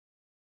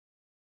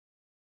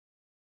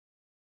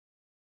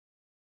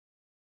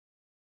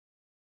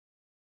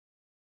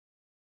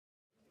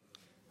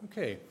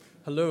Okay,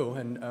 hello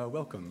and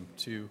welcome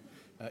to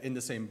In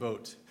the Same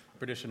Boat,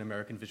 British and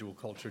American Visual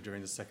Culture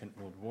During the Second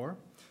World War.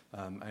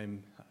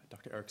 I'm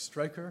Dr. Eric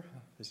Stryker,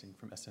 visiting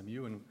from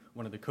SMU and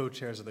one of the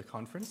co-chairs of the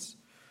conference.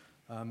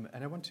 And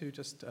I want to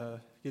just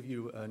give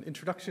you an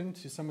introduction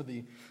to some of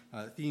the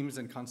themes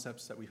and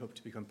concepts that we hope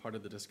to become part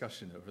of the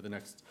discussion over the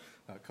next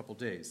couple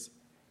days.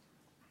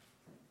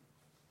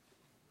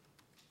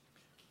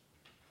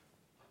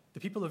 The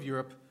people of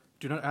Europe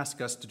do not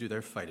ask us to do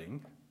their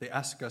fighting. They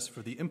ask us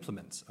for the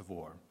implements of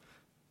war,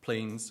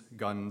 planes,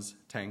 guns,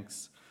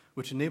 tanks,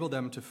 which enable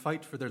them to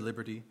fight for their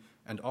liberty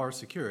and our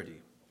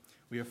security.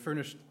 We have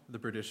furnished the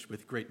British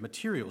with great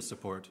material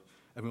support,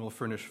 and we will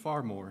furnish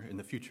far more in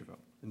the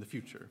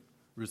future.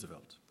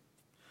 Roosevelt.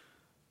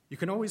 You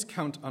can always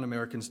count on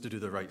Americans to do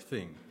the right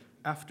thing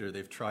after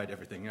they've tried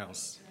everything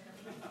else.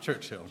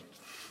 Churchill.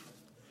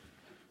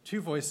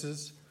 Two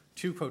voices,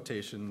 two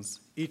quotations,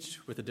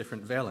 each with a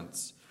different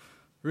valence.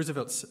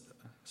 Roosevelt's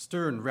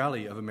stern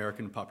rally of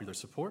American popular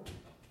support,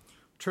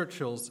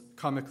 Churchill's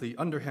comically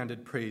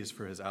underhanded praise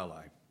for his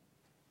ally.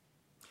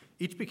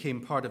 Each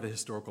became part of a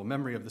historical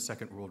memory of the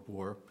Second World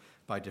War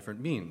by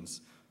different means.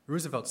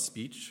 Roosevelt's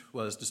speech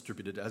was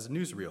distributed as a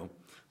newsreel,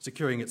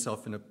 securing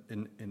itself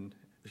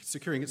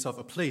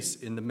a place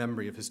in the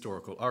memory of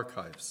historical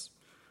archives.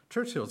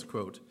 Churchill's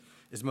quote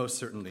is most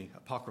certainly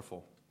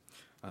apocryphal.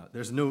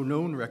 There's no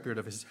known record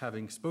of his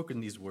having spoken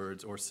these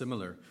words or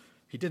similar.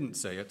 He didn't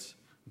say it,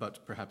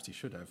 but perhaps he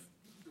should have.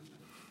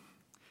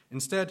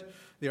 Instead,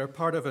 they are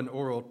part of an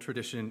oral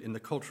tradition in the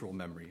cultural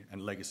memory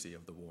and legacy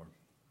of the war.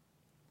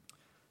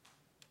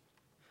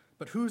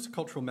 But whose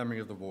cultural memory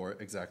of the war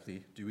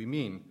exactly do we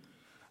mean?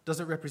 Does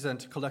it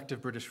represent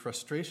collective British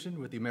frustration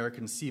with the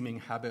American seeming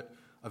habit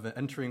of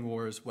entering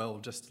wars, well,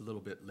 just a little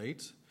bit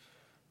late?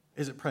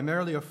 Is it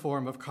primarily a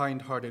form of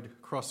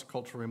kind-hearted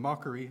cross-cultural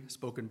mockery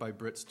spoken by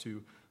Brits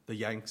to the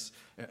Yanks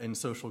in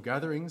social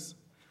gatherings?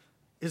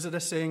 Is it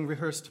a saying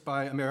rehearsed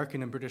by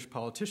American and British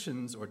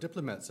politicians or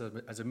diplomats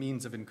as a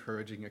means of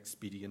encouraging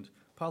expedient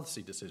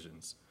policy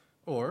decisions?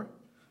 Or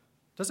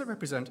does it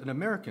represent an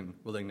American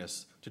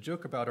willingness to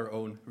joke about our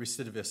own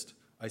recidivist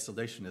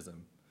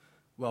isolationism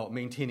while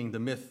maintaining the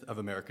myth of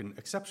American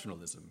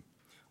exceptionalism,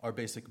 our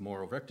basic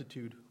moral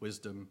rectitude,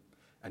 wisdom,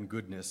 and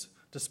goodness,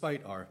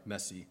 despite our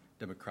messy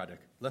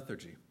democratic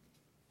lethargy?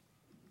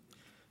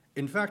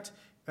 In fact,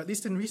 at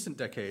least in recent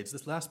decades,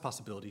 this last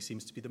possibility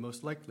seems to be the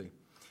most likely.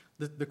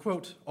 The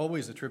quote,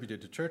 always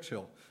attributed to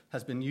Churchill,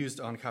 has been used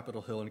on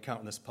Capitol Hill in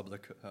countless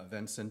public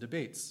events and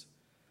debates.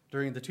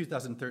 During the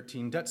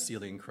 2013 debt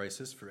ceiling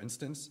crisis, for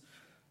instance,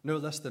 no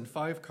less than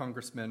 5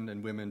 congressmen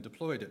and women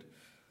deployed it.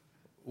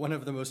 One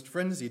of the most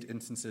frenzied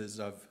instances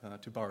of,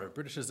 to borrow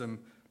Britishism,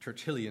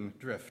 Churchillian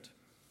drift.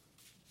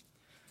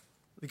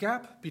 The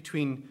gap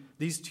between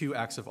these two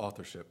acts of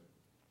authorship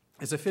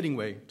is a fitting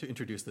way to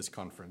introduce this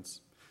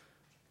conference.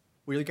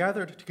 We are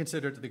gathered to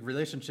consider the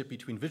relationship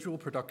between visual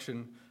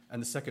production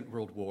and the Second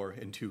World War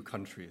in two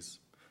countries.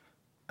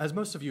 As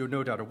most of you are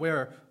no doubt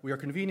aware, we are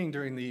convening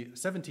during the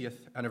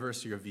 70th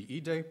anniversary of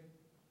VE Day.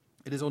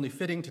 It is only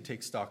fitting to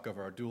take stock of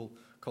our dual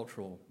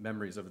cultural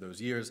memories of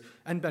those years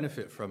and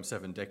benefit from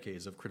 7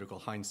 decades of critical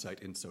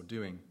hindsight in so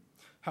doing.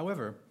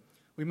 However,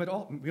 we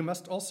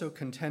must also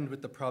contend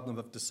with the problem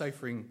of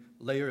deciphering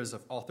layers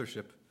of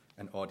authorship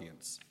and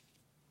audience.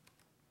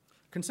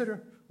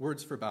 Consider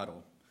Words for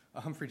Battle,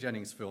 a Humphrey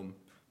Jennings film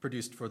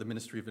produced for the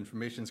Ministry of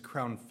Information's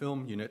Crown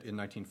Film Unit in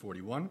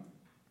 1941.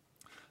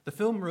 The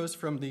film rose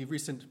from the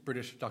recent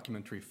British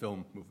documentary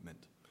film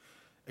movement.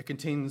 It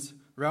contains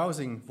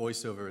rousing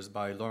voiceovers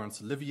by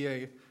Laurence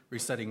Olivier,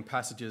 reciting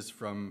passages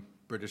from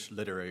British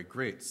literary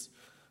greats,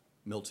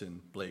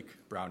 Milton,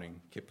 Blake,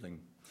 Browning, Kipling,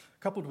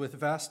 coupled with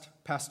vast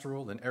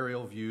pastoral and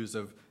aerial views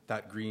of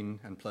that green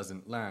and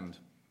pleasant land.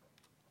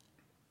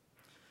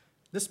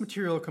 This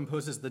material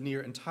composes the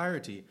near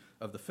entirety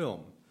of the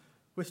film,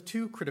 with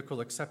 2 critical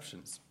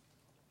exceptions: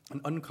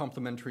 an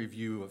uncomplimentary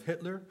view of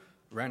Hitler,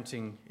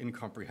 ranting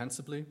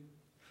incomprehensibly,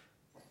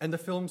 and the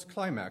film's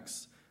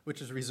climax,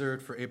 which is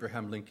reserved for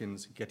Abraham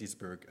Lincoln's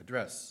Gettysburg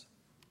Address.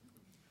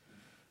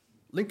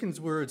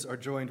 Lincoln's words are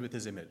joined with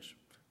his image,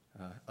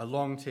 a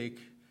long take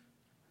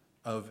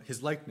of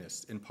his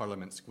likeness in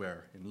Parliament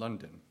Square in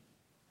London.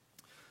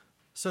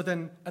 So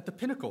then, at the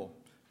pinnacle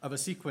of a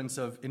sequence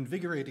of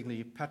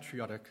invigoratingly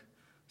patriotic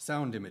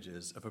sound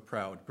images of a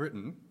proud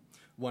Britain,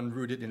 one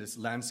rooted in its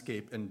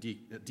landscape and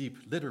deep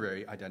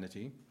literary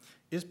identity,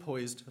 is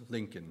poised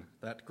Lincoln,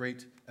 that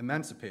great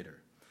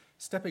emancipator,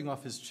 stepping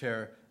off his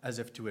chair as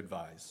if to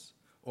advise,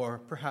 or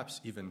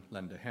perhaps even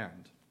lend a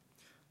hand.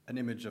 An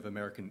image of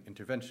American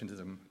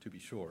interventionism, to be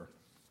sure.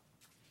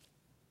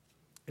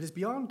 It is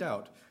beyond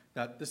doubt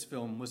that this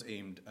film was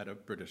aimed at a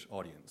British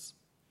audience.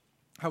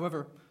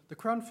 However, the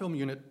Crown Film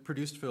Unit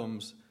produced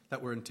films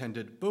that were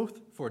intended both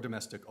for a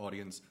domestic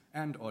audience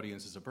and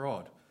audiences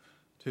abroad.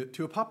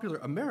 To a popular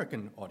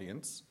American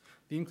audience,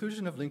 the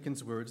inclusion of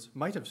Lincoln's words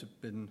might have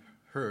been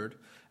heard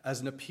as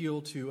an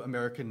appeal to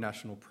American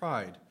national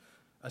pride,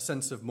 a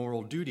sense of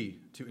moral duty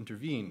to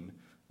intervene,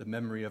 the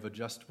memory of a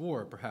just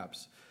war,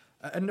 perhaps,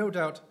 and no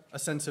doubt a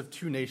sense of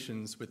two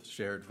nations with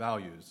shared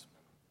values.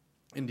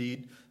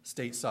 Indeed,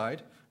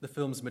 stateside, the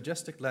film's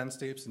majestic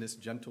landscapes and its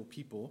gentle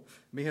people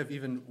may have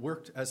even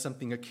worked as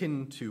something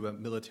akin to a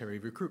military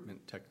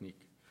recruitment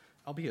technique,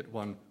 albeit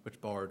one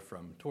which borrowed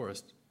from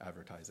tourist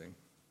advertising.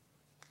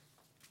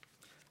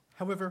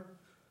 However,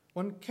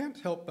 one can't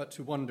help but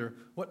to wonder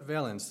what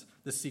valence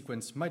this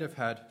sequence might have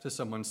had to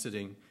someone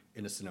sitting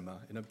in a cinema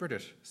in a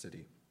British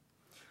city,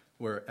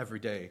 where every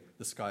day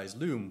the skies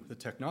loom with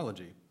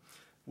technology,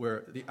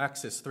 where the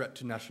Axis threat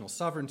to national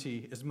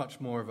sovereignty is much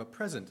more of a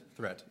present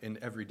threat in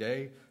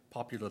everyday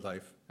popular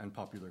life and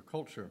popular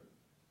culture.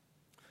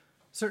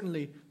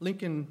 Certainly,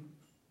 Lincoln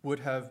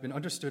would have been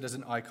understood as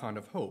an icon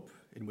of hope,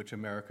 in which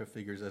America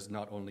figures as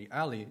not only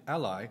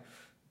ally,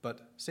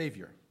 but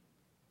savior.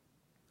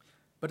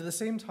 But at the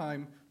same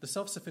time, the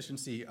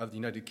self-sufficiency of the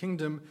United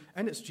Kingdom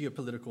and its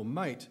geopolitical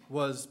might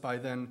was, by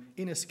then,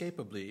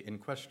 inescapably in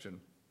question.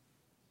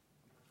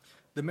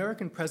 The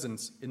American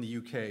presence in the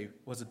UK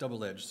was a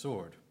double-edged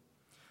sword,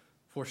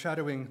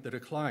 foreshadowing the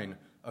decline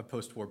of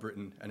post-war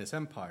Britain and its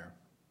empire,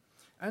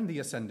 and the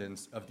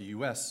ascendance of the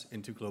US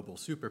into global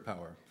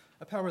superpower,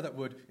 a power that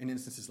would, in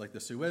instances like the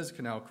Suez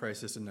Canal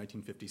crisis in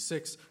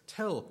 1956,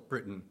 tell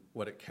Britain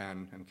what it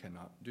can and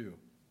cannot do.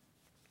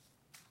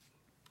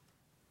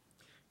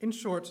 In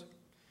short,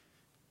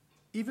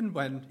 even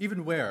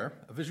where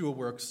visual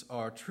works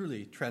are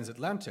truly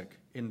transatlantic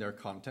in their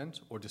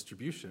content or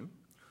distribution,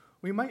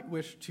 we might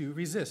wish to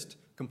resist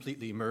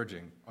completely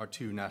merging our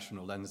two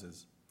national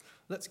lenses.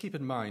 Let's keep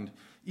in mind,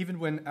 even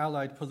when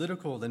Allied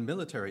political and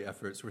military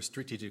efforts were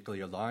strategically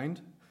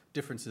aligned,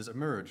 differences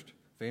emerged.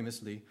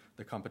 Famously,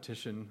 the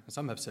competition,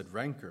 some have said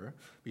rancor,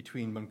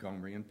 between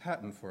Montgomery and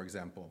Patton, for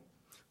example.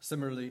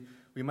 Similarly,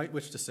 we might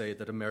wish to say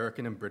that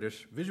American and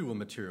British visual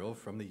material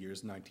from the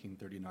years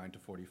 1939 to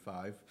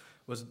 45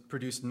 was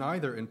produced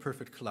neither in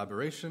perfect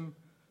collaboration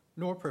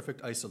nor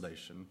perfect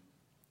isolation,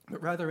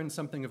 but rather in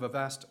something of a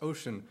vast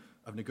ocean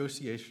of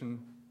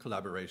negotiation,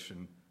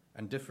 collaboration,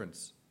 and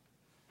difference.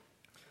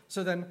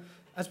 So then,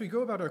 as we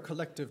go about our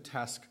collective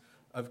task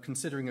of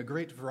considering a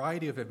great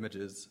variety of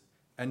images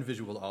and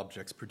visual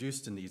objects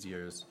produced in these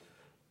years,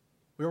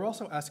 we are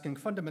also asking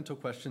fundamental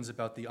questions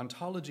about the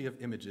ontology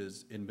of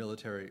images in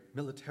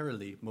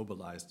militarily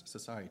mobilized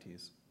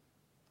societies.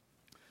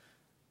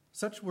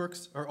 Such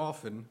works are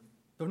often,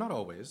 though not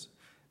always,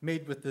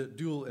 made with the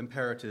dual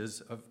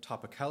imperatives of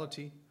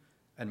topicality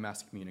and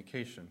mass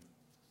communication.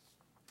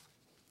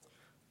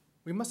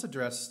 We must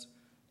address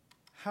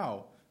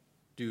how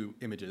do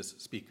images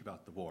speak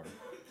about the war.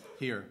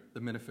 Here, the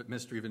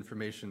Ministry of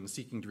Information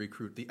seeking to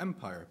recruit the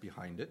empire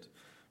behind it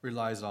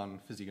relies on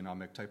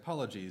physiognomic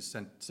typologies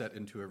set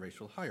into a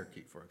racial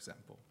hierarchy, for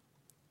example.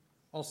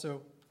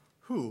 Also,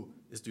 who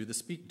is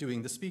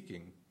doing the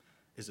speaking?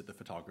 Is it the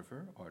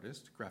photographer,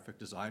 artist, graphic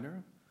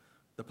designer,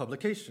 the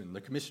publication,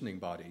 the commissioning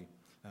body?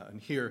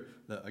 And here,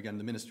 again,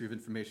 the Ministry of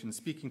Information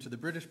speaking to the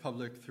British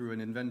public through an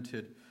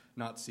invented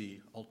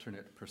Nazi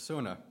alternate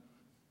persona.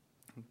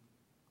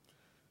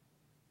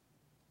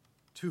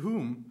 To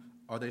whom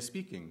are they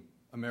speaking?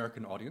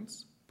 American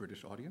audience,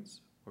 British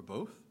audience, or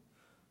both?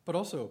 But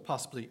also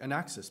possibly an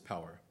Axis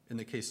power in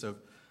the case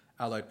of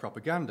Allied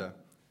propaganda,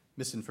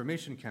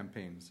 misinformation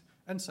campaigns,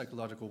 and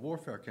psychological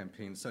warfare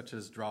campaigns such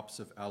as drops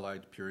of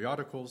Allied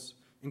periodicals,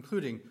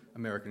 including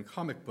American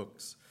comic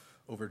books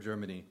over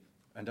Germany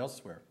and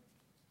elsewhere.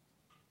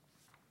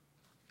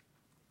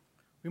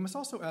 We must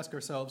also ask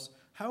ourselves,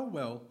 how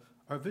well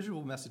are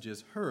visual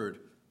messages heard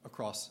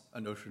across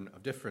an ocean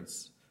of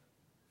difference,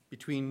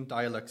 between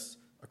dialects,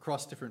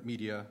 across different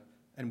media,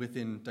 and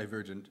within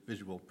divergent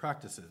visual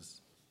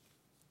practices?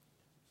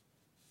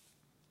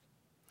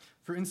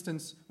 For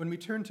instance, when we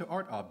turn to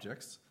art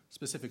objects,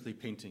 specifically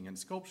painting and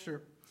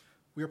sculpture,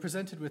 we are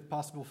presented with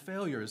possible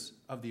failures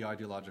of the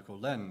ideological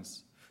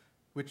lens,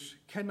 which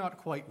cannot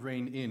quite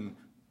rein in,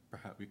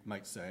 perhaps we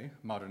might say,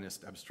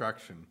 modernist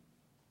abstraction.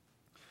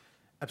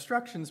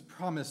 Abstraction's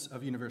promise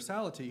of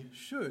universality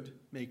should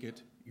make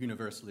it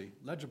universally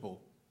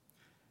legible,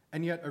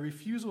 and yet a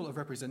refusal of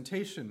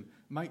representation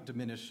might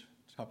diminish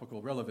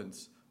topical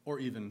relevance or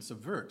even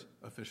subvert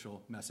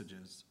official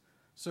messages.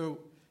 So,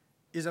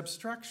 is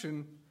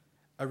abstraction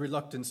a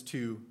reluctance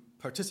to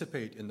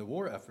participate in the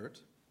war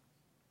effort,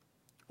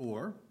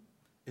 or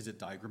is it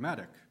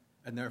diagrammatic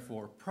and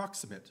therefore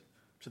proximate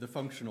to the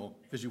functional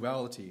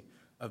visuality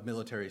of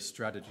military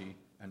strategy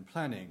and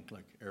planning,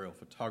 like aerial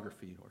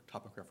photography or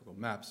topographical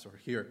maps, or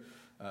here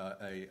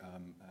a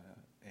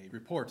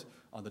report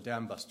on the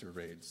dam buster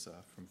raids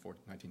from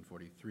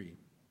 1943.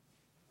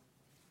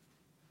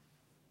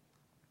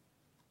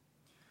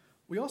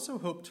 We also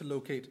hope to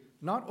locate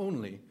not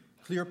only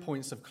clear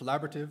points of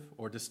collaborative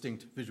or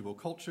distinct visual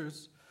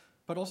cultures,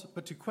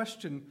 but to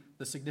question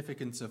the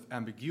significance of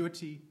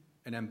ambiguity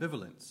and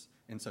ambivalence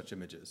in such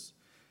images.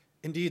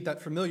 Indeed,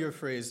 that familiar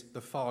phrase,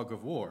 the fog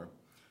of war,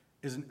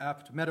 is an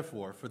apt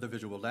metaphor for the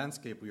visual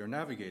landscape we are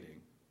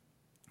navigating,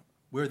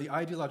 where the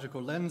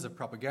ideological lens of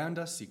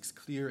propaganda seeks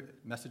clear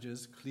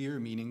messages, clear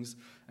meanings,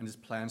 and is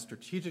planned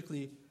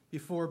strategically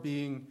before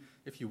being,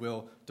 if you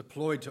will,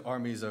 deployed to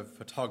armies of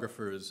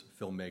photographers,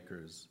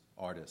 filmmakers,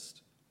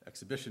 artists,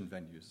 exhibition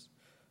venues.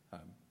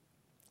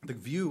 The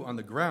view on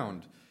the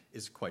ground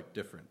is quite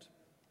different.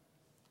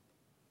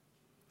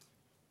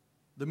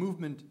 The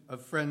movement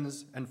of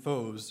friends and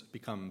foes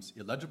becomes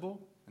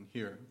illegible, and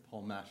here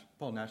Paul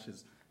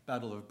Nash's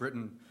Battle of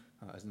Britain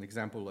as an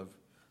example of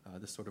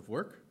this sort of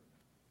work.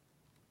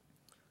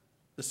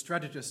 The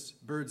strategist's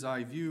bird's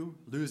eye view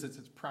loses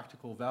its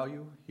practical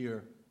value.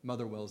 Here,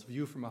 Motherwell's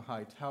view from a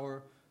high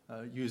tower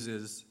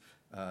uses,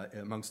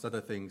 amongst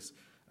other things,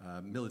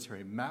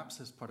 military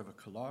maps as part of a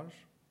collage.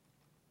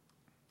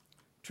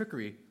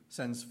 Trickery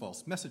sends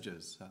false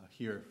messages.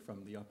 Here,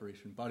 from the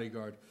Operation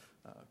Bodyguard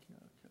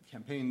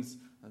campaigns,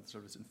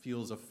 sort of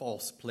fields of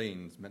false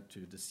planes meant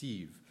to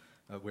deceive,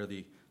 where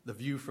the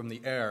view from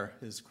the air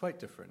is quite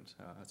different.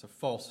 It's a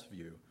false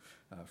view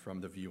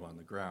from the view on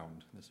the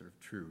ground, the sort of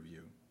true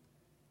view.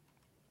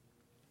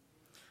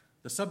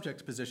 The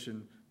subject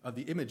position of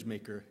the image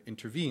maker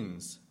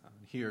intervenes.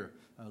 Here,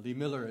 Lee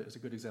Miller is a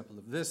good example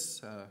of this.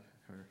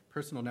 Her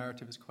personal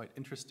narrative is quite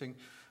interesting,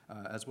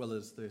 as well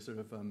as the sort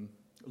of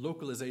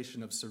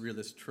localization of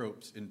surrealist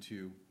tropes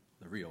into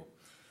the real.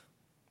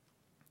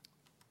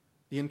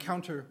 The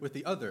encounter with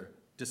the other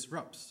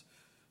disrupts.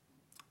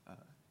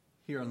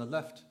 Here on the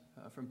left,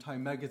 from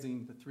Time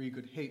magazine, The Three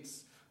Good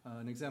Hates,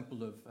 an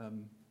example of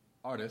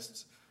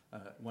artists,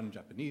 one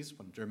Japanese,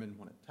 one German,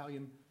 one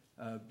Italian,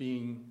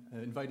 being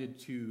invited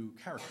to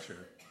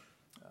caricature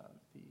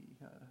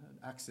the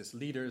Axis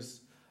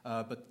leaders,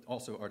 but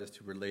also artists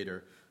who were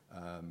later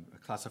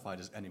classified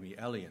as enemy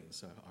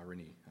aliens,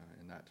 irony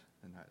in that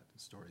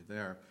story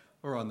there.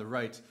 Or on the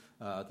right,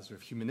 the sort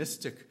of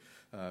humanistic,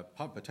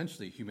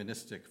 potentially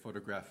humanistic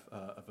photograph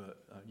of a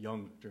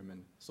young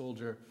German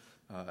soldier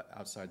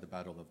outside the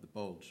Battle of the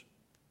Bulge.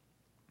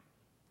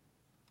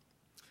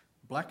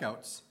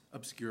 Blackouts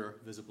obscure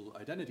visible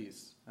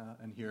identities,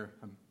 and here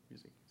I'm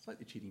using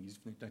slightly cheating use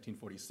from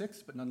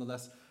 1946, but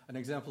nonetheless an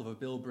example of a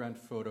Bill Brandt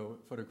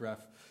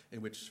photograph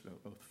in which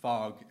both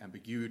fog,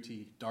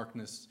 ambiguity,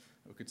 darkness,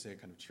 we could say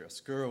kind of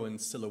chiaroscuro and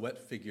silhouette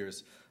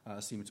figures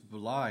seem to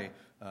belie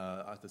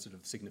the sort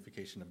of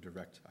signification of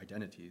direct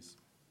identities.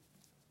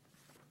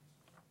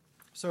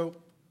 So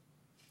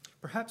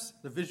perhaps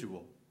the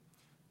visual,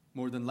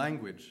 more than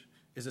language,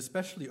 is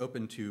especially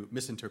open to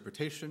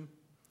misinterpretation,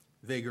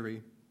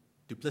 vagary,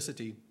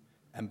 duplicity,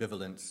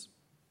 ambivalence,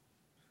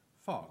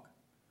 fog.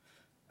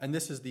 And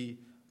this is the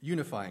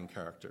unifying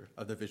character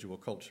of the visual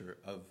culture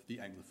of the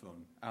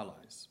Anglophone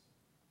allies.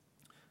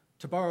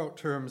 To borrow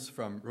terms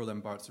from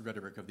Roland Barthes'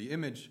 Rhetoric of the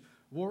Image,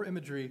 war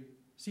imagery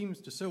seems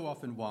to so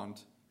often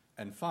want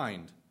and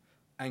find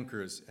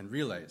anchors and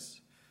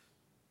relays.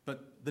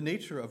 But the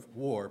nature of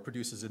war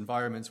produces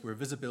environments where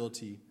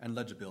visibility and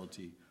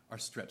legibility are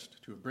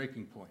stretched to a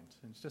breaking point.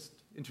 And it's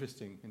just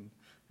interesting in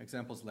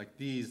examples like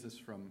these, this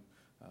from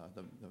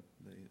the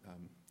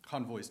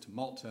convoys to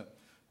Malta,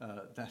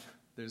 that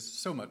there's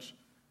so much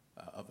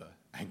of an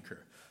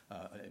anchor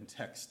in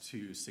text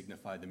to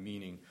signify the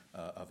meaning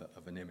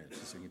of an image,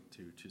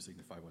 to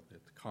signify what the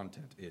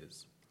content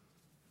is.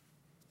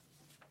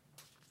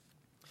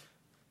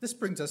 This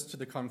brings us to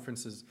the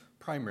conference's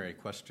primary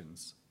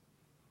questions.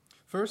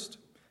 First,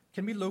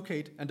 can we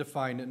locate and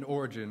define an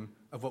origin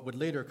of what would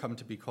later come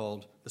to be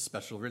called the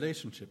special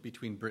relationship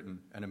between Britain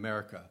and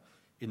America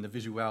in the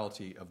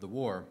visuality of the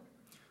war?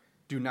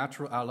 Do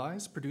natural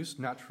allies produce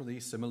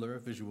naturally similar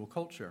visual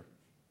culture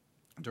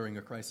during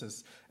a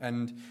crisis?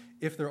 And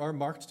if there are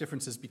marked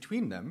differences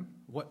between them,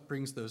 what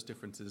brings those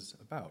differences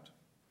about?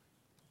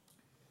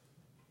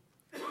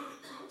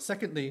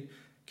 Secondly,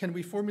 can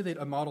we formulate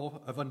a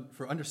model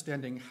for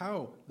understanding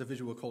how the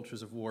visual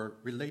cultures of war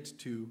relate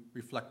to,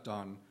 reflect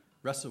on,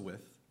 wrestle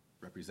with,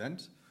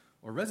 represent,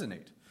 or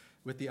resonate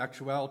with the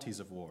actualities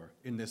of war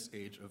in this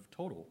age of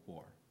total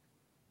war?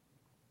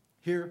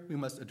 Here we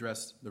must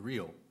address the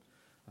real.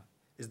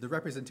 Is the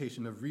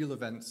representation of real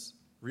events,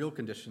 real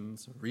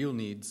conditions, real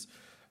needs,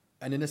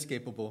 an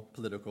inescapable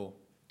political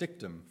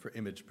dictum for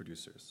image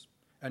producers?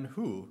 And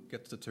who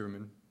gets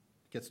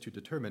to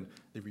determine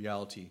the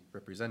reality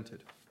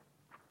represented?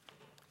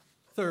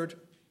 Third,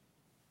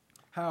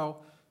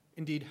 how,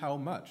 indeed how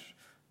much,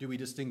 do we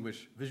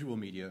distinguish visual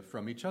media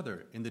from each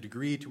other in the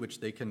degree to which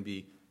they can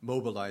be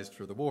mobilized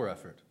for the war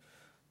effort?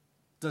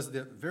 Does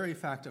the very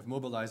fact of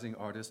mobilizing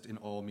artists in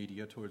all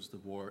media towards the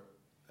war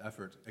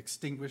effort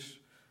extinguish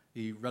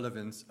the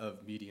relevance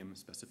of medium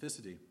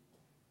specificity?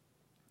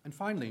 And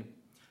finally,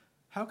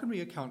 how can we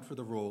account for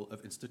the role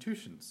of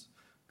institutions,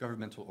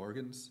 governmental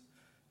organs,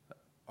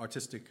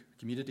 artistic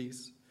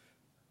communities,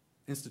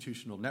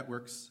 institutional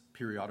networks,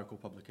 periodical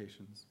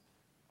publications,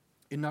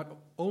 in not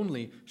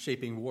only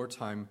shaping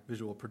wartime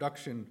visual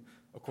production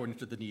according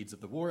to the needs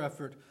of the war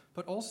effort,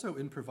 but also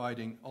in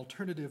providing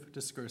alternative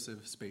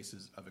discursive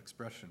spaces of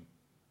expression?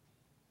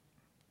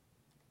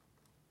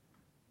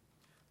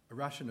 A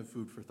ration of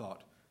food for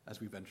thought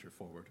as we venture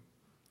forward.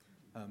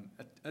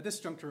 At this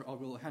juncture, I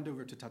will hand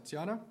over to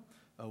Tatsiana,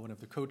 one of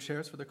the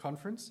co-chairs for the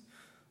conference,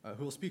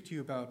 who will speak to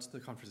you about the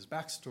conference's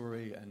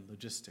backstory and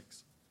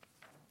logistics.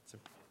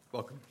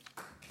 Welcome.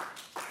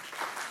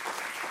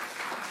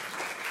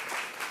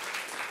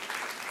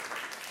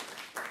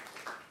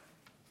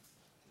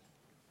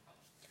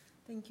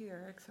 Thank you,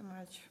 Eric, so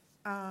much.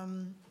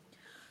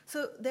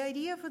 So the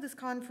idea for this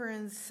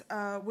conference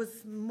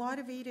was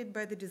motivated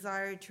by the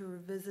desire to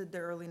revisit the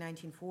early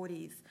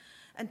 1940s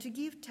and to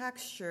give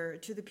texture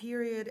to the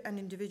period and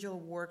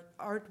individual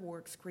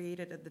artworks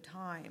created at the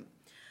time,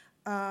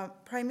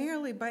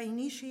 primarily by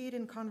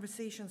initiating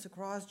conversations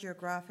across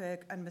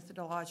geographic and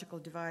methodological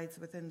divides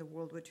within the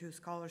World War II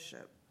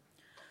scholarship.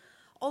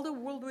 Although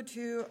World War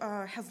II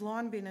has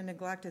long been a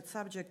neglected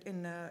subject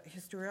in the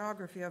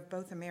historiography of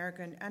both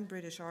American and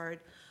British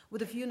art,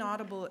 with a few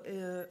notable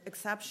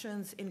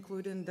exceptions,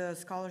 including the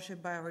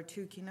scholarship by our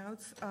two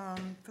keynotes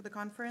for the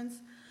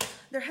conference,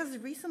 there has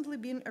recently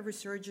been a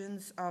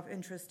resurgence of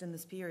interest in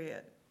this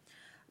period.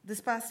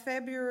 This past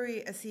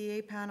February, a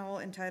CEA panel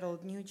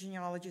entitled New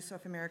Genealogies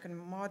of American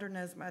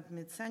Modernism at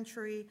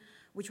Mid-Century,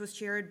 which was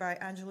chaired by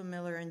Angela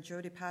Miller and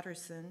Jody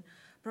Patterson,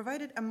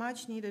 provided a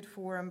much-needed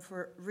forum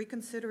for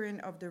reconsidering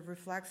of the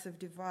reflexive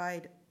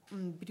divide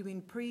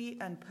between pre-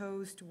 and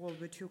post-World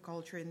War II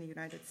culture in the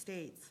United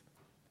States.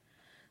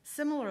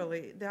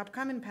 Similarly, the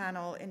upcoming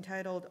panel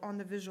entitled On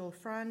the Visual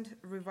Front,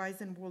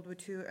 Revising World War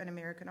II and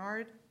American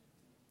Art,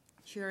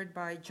 chaired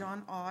by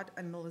John Ott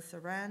and Melissa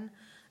Wren,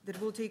 that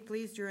will take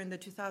place during the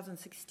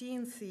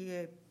 2016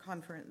 CEA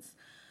conference.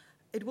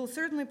 It will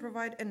certainly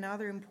provide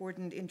another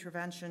important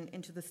intervention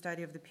into the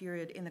study of the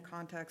period in the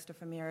context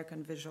of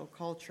American visual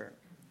culture.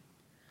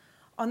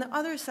 On the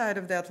other side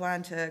of the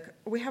Atlantic,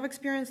 we have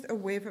experienced a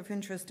wave of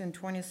interest in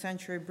 20th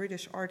century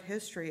British art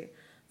history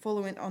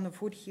following on the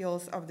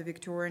foothills of the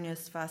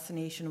Victorianist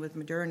fascination with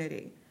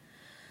modernity.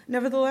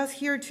 Nevertheless,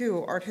 here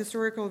too, art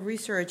historical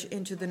research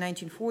into the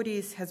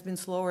 1940s has been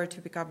slower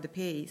to pick up the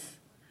pace.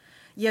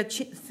 Yet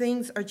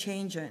things are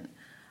changing.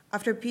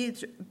 After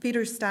Peter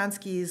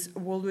Stansky's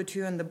World War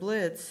II and the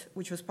Blitz,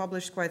 which was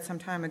published quite some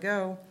time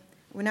ago,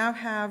 we now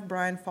have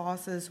Brian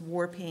Foss's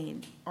War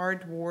Paint,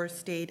 Art, War,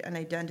 State, and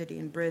Identity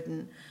in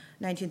Britain,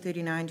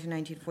 1939 to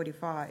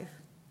 1945.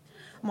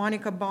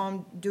 Monica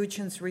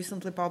Baum-Duchin's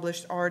recently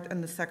published Art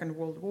and the Second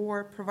World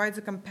War provides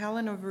a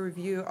compelling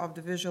overview of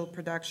the visual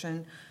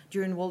production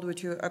during World War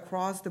II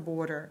across the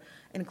border,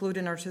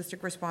 including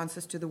artistic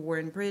responses to the war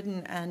in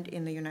Britain and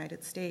in the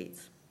United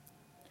States.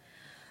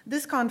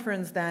 This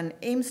conference, then,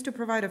 aims to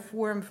provide a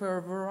forum for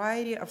a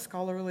variety of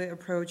scholarly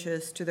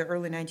approaches to the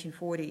early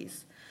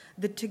 1940s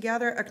that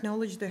together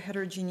acknowledge the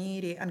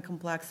heterogeneity and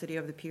complexity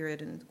of the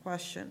period in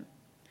question.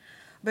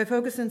 By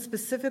focusing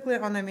specifically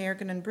on the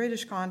American and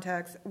British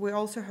context, we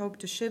also hope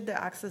to shift the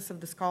axis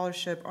of the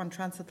scholarship on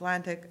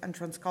transatlantic and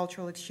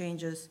transcultural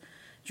exchanges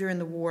during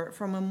the war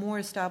from a more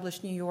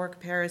established New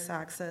York-Paris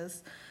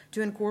axis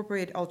to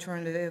incorporate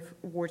alternative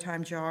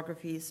wartime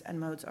geographies and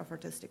modes of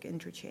artistic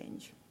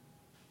interchange.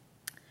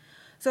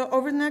 So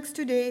over the next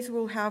 2 days,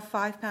 we'll have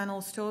 5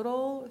 panels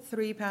total.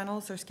 3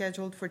 panels are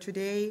scheduled for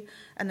today,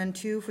 and then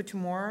 2 for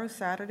tomorrow,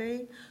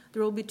 Saturday.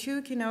 There will be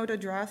 2 keynote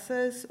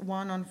addresses,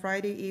 one on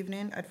Friday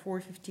evening at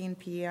 4:15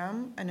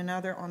 p.m. and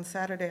another on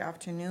Saturday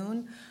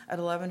afternoon at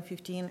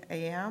 11:15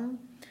 a.m.,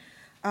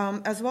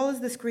 as well as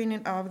the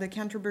screening of the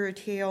Canterbury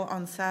Tale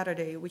on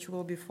Saturday, which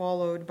will be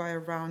followed by a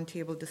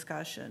roundtable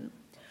discussion.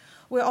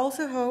 We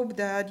also hope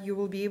that you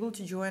will be able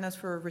to join us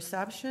for a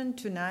reception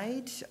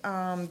tonight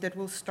that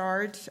will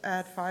start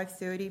at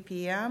 5:30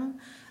 p.m.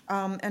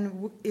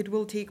 And it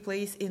will take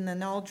place in the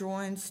Null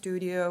Drawing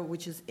Studio,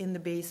 which is in the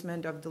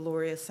basement of the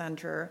Laureate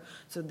Center,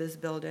 so this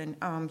building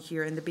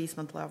here in the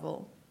basement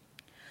level.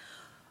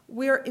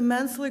 We are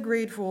immensely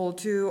grateful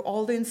to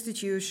all the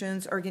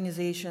institutions,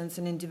 organizations,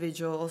 and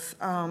individuals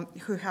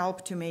who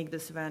helped to make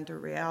this event a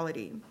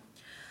reality.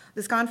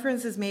 This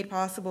conference is made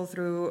possible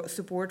through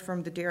support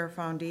from the Dare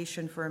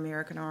Foundation for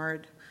American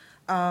Art.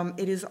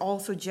 It is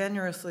also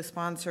generously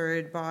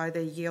sponsored by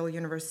the Yale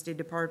University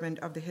Department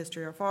of the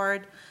History of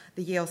Art,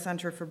 the Yale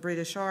Center for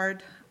British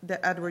Art,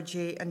 the Edward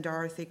J. and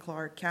Dorothy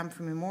Clark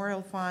Kempf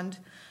Memorial Fund,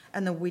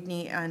 and the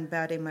Whitney and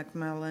Betty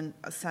McMillan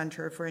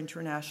Center for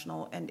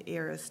International and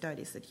Area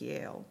Studies at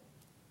Yale.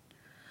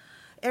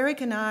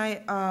 Eric and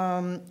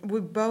I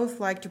would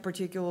both like to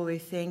particularly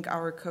thank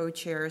our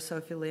co-chair,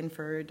 Sophie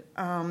Linford,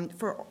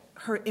 for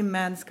her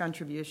immense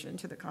contribution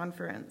to the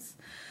conference.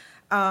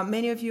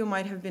 Many of you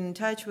might have been in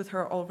touch with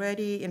her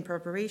already in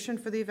preparation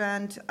for the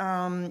event,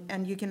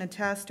 and you can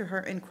attest to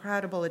her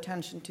incredible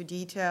attention to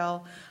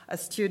detail,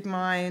 astute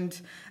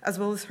mind, as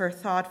well as her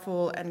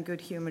thoughtful and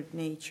good-humored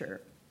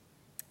nature.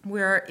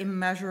 We are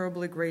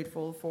immeasurably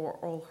grateful for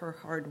all her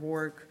hard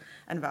work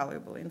and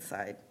valuable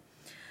insight.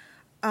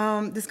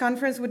 This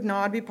conference would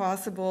not be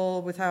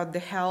possible without the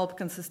help,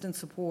 consistent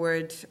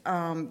support,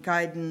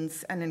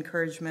 guidance, and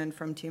encouragement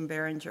from Tim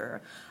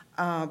Berenger,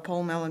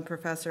 Paul Mellon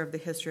Professor of the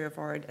History of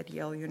Art at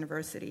Yale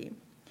University.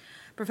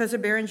 Professor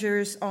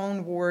Berenger's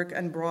own work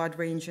and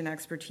broad-ranging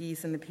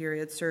expertise in the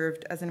period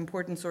served as an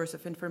important source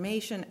of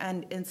information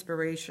and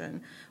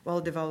inspiration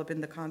while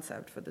developing the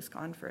concept for this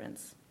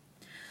conference.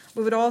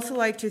 We would also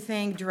like to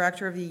thank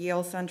Director of the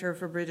Yale Center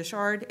for British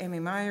Art, Amy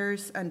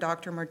Myers, and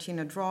Dr.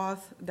 Martina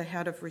Droth, the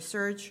head of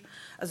research,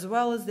 as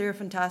well as their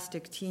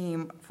fantastic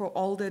team for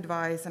all the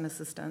advice and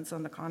assistance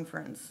on the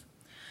conference.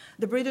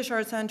 The British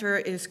Art Center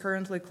is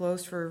currently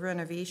closed for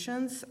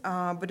renovations,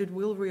 but it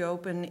will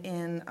reopen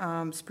in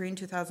spring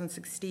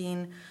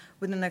 2016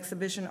 with an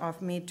exhibition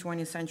of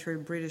mid-20th century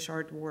British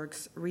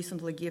artworks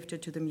recently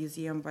gifted to the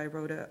museum by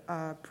Rhoda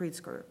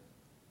Pritzker.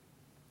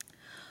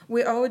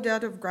 We owe a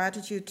debt of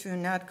gratitude to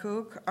Nat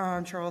Cook,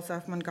 Charles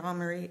F.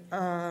 Montgomery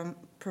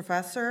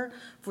professor,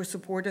 for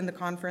supporting the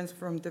conference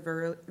from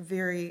the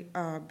very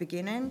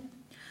beginning.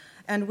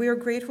 And we are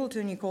grateful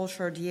to Nicole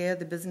Chardier,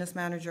 the business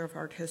manager of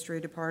Art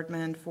History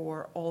Department,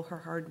 for all her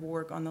hard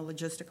work on the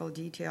logistical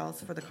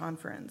details for the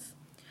conference.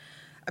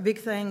 A big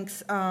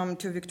thanks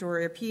to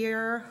Victoria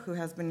Pierre, who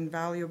has been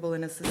invaluable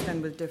in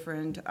assisting with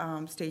different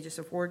stages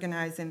of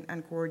organizing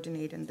and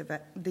coordinating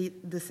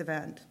this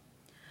event.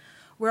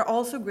 We're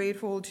also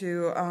grateful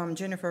to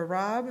Jennifer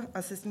Robb,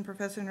 assistant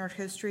professor in art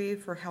history,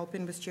 for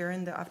helping with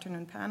chairing the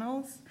afternoon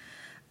panels,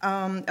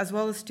 as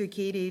well as to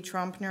Katie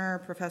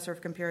Trumpner, professor of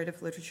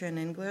comparative literature and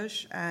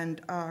English,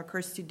 and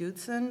Kirsty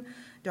Dudson,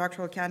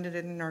 doctoral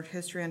candidate in art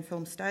history and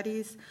film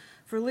studies,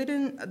 for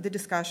leading the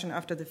discussion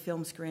after the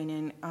film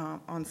screening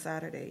on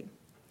Saturday.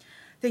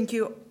 Thank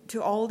you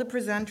to all the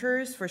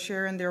presenters for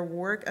sharing their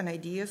work and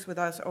ideas with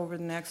us over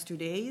the next 2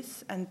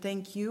 days, and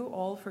thank you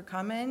all for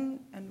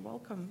coming, and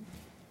welcome.